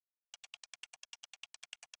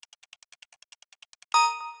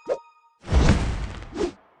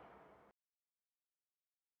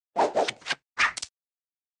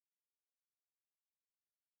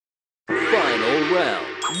round,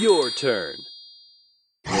 your turn.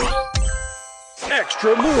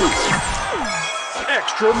 Extra move!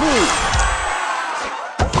 Extra move!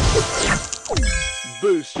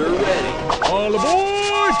 Booster ready. All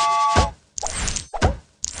aboard!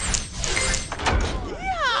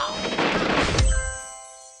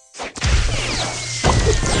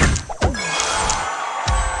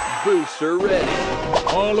 Booster ready.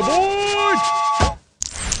 All aboard!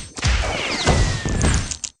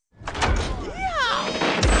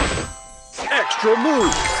 Extra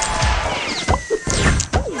move!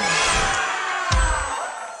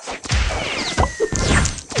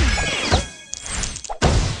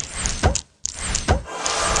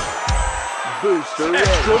 Booster ready.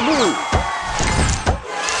 Extra move!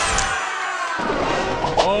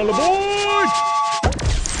 All aboard!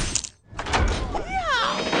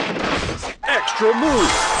 Extra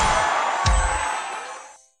move!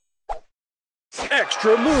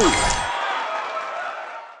 Extra move!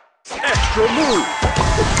 Extra move!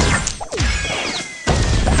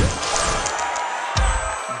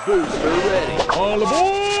 Booster ready. All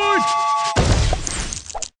aboard!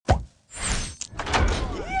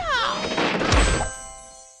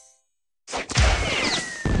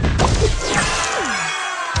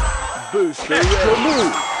 Booster extra ready.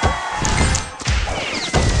 Move!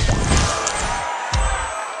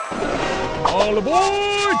 All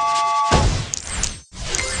aboard!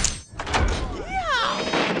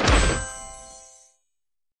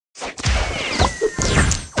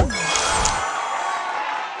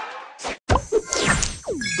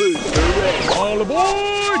 Booster ready. All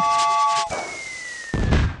aboard!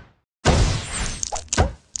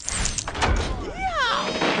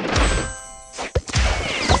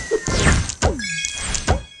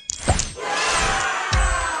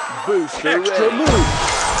 Booster extra ready. Move!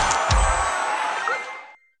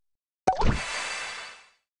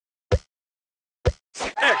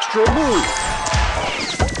 Extra move!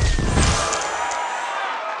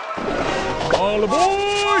 All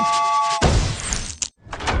aboard!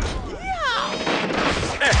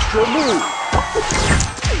 Extra move!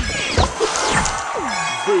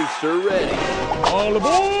 Booster ready. All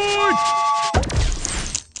aboard!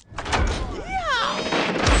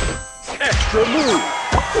 Extra move!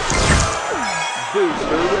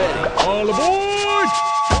 Booster ready. All aboard!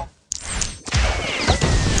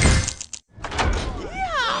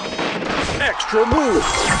 Extra move!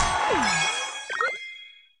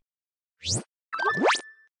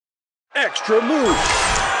 Extra move!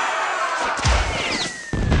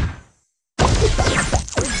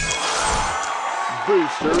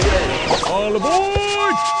 Booster ready. All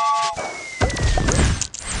aboard!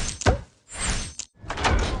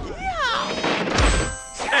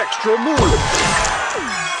 Extra move!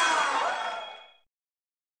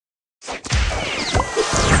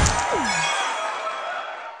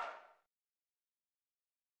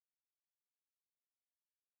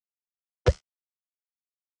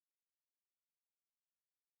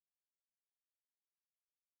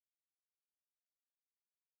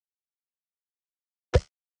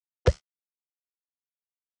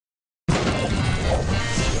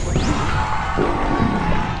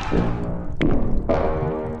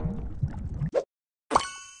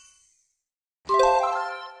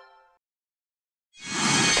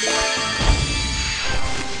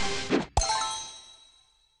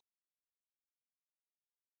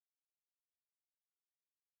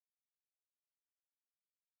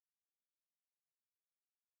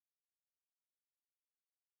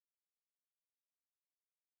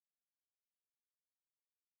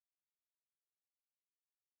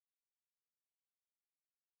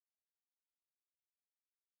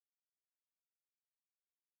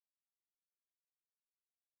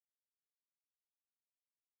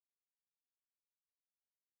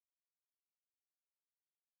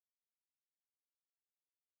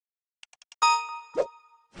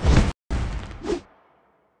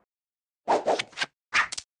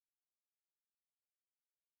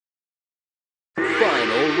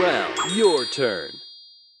 Final round, your turn.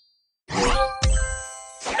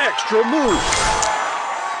 Extra move!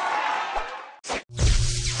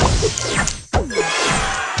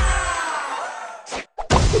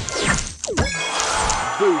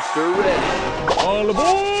 Booster ready. All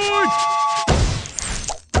aboard!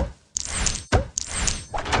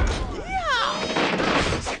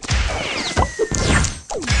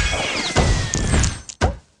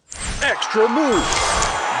 Extra move!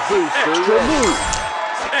 Booster extra ready. Move!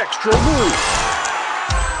 Extra move!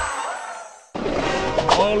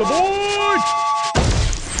 All aboard!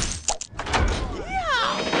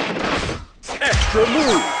 Extra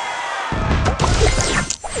move!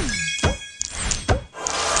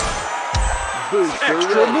 Booster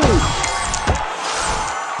Extra move.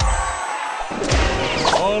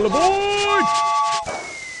 All aboard!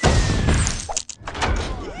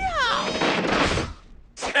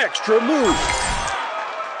 Extra move.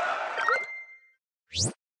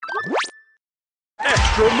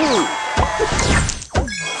 Extra move.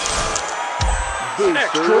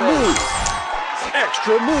 Extra move.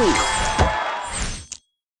 Extra move.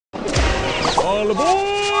 All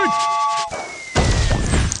aboard!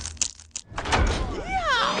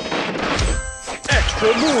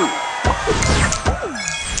 Extra move.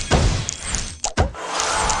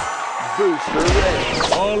 Booster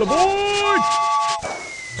ready. All aboard!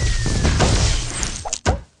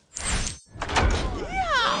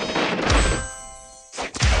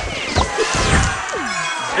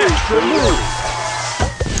 Booster move.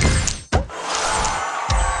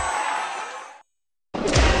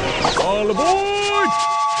 All aboard!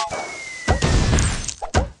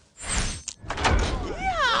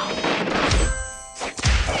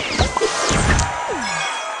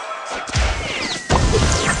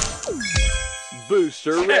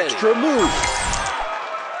 Booster ready. Extra move.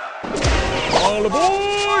 All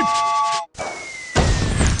aboard!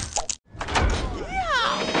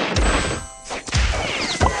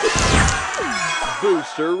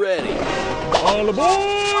 Booster ready. All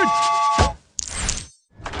aboard!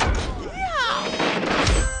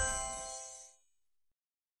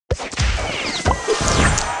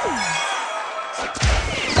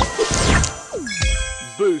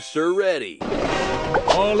 Booster ready.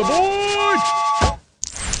 All aboard!